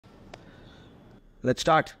let's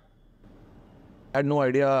start. I had no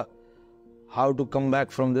idea how to come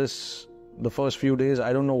back from this. The first few days,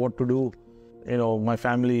 I don't know what to do. My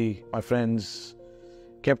family, my friends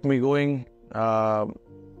kept me going,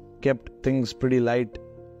 kept things pretty light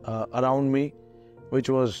around me, which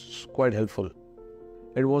was quite helpful.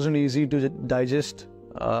 It wasn't easy to digest,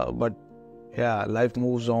 but yeah, life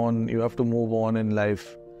moves on. You have to move on in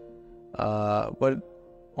life. But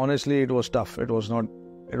honestly, it was tough. It was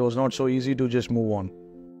not so easy to just move on.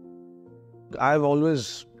 I've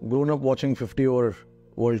always grown up watching 50-over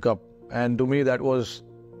World Cup, and to me that was,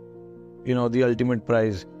 the ultimate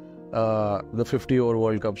prize, the 50-over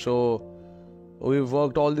World Cup. So we've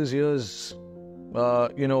worked all these years,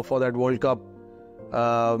 for that World Cup,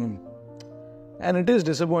 and it is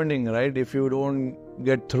disappointing, right? If you don't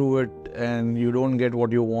get through it and you don't get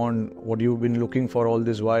what you want, what you've been looking for all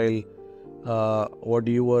this while, what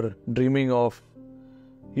you were dreaming of,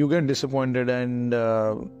 you get disappointed and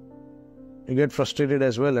you get frustrated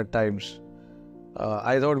as well at times.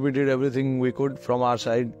 I thought we did everything we could from our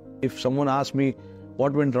side. If someone asked me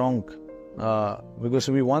what went wrong, because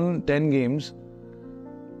we won 10 games,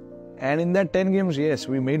 and in that 10 games, yes,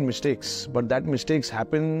 we made mistakes, but that mistakes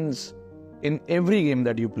happens in every game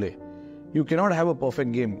that you play. You cannot have a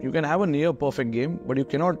perfect game. You can have a near perfect game, but you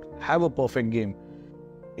cannot have a perfect game.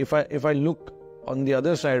 If I look on the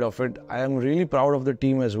other side of it, I am really proud of the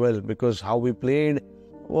team as well, because how we played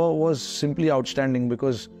was simply outstanding,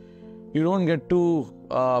 because you don't get to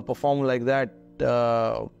perform like that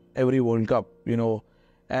every World Cup,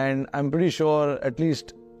 and I'm pretty sure at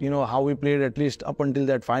least, how we played at least up until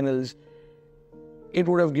that finals, it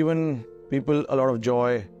would have given people a lot of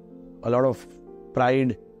joy, a lot of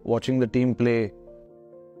pride watching the team play.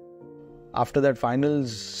 After that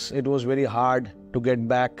finals, it was very hard to get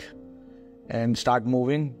back and start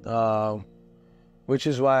moving, which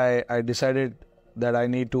is why I decided that I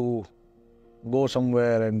need to go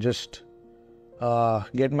somewhere and just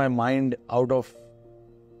get my mind out of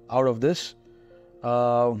this.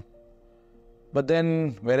 But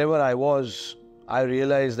then wherever I was, I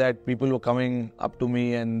realized that people were coming up to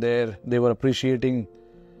me and they were appreciating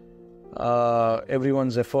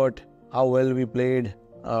everyone's effort, how well we played.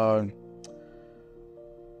 I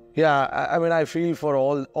feel for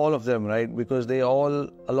all of them, right? Because they all,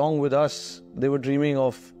 along with us, they were dreaming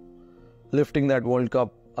of lifting that World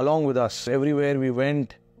Cup along with us. Everywhere we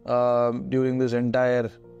went during this entire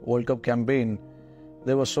World Cup campaign,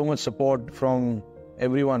 there was so much support from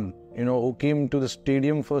everyone, who came to the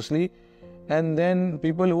stadium firstly, and then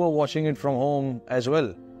people who were watching it from home as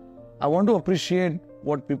well. I want to appreciate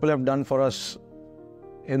what people have done for us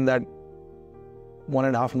in that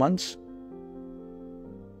 1.5 months.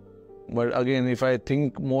 But again, if I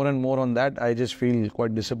think more and more on that, I just feel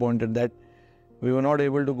quite disappointed that we were not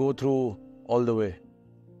able to go through all the way.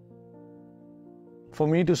 For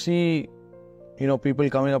me to see, people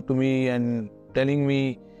coming up to me and telling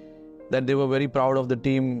me that they were very proud of the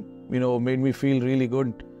team, made me feel really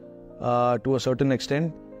good to a certain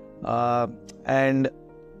extent. And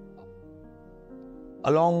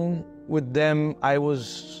along with them, I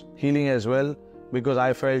was healing as well, because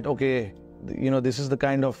I felt, okay, this is the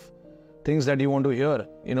kind of things that you want to hear.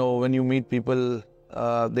 When you meet people,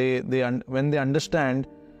 when they understand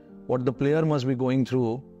what the player must be going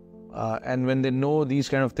through, and when they know these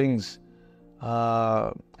kind of things,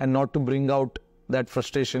 and not to bring out that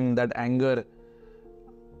frustration, that anger,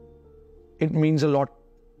 it means a lot,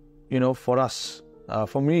 for us.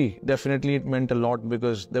 For me, definitely it meant a lot,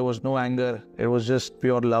 because there was no anger. It was just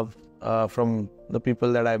pure love from the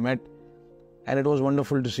people that I met, and it was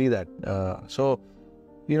wonderful to see that.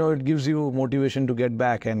 It gives you motivation to get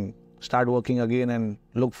back and start working again and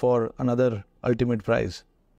look for another ultimate prize.